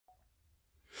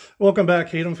Welcome back,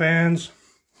 KTM fans.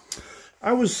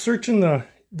 I was searching the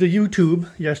YouTube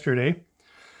yesterday,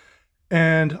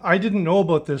 and I didn't know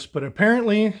about this, but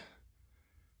apparently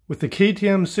with the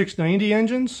KTM 690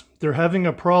 engines, they're having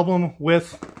a problem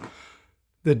with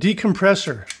the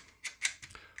decompressor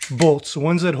bolts, the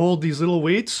ones that hold these little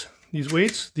weights,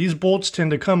 these bolts tend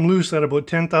to come loose at about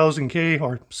 10,000 K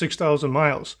or 6,000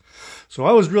 miles. So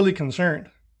I was really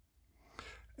concerned.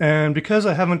 And because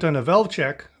I haven't done a valve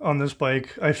check on this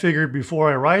bike, I figured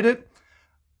before I ride it,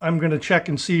 I'm going to check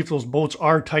and see if those bolts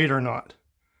are tight or not.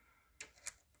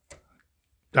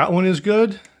 That one is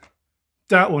good.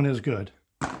 That one is good.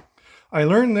 I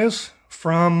learned this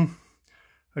from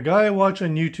a guy I watch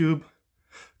on YouTube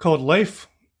called Life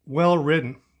Well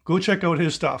Ridden. Go check out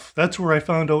his stuff. That's where I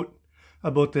found out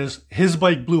about this. His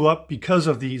bike blew up because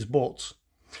of these bolts.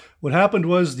 What happened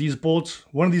was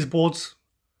one of these bolts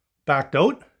backed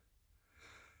out.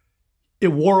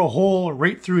 It wore a hole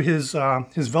right through his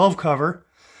valve cover.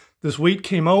 This weight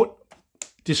came out,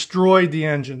 destroyed the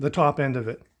engine, the top end of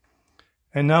it.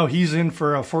 And now he's in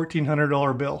for a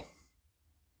 $1,400 bill.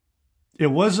 It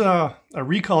was a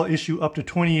recall issue up to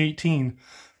 2018,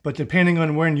 but depending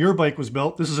on when your bike was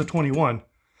built, this is a 21.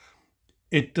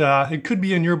 It could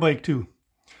be in your bike too.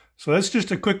 So that's just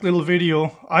a quick little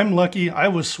video. I'm lucky. I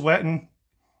was sweating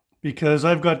because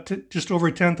I've got just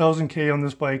over 10,000 K on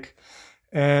this bike.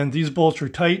 And these bolts are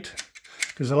tight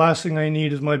because the last thing I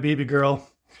need is my baby girl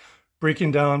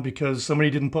breaking down because somebody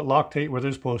didn't put Loctite where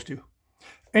they're supposed to.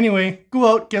 Anyway, go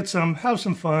out, get some, have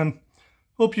some fun.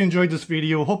 Hope you enjoyed this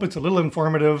video. Hope it's a little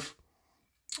informative.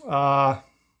 Yeah,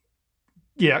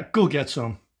 go get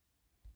some.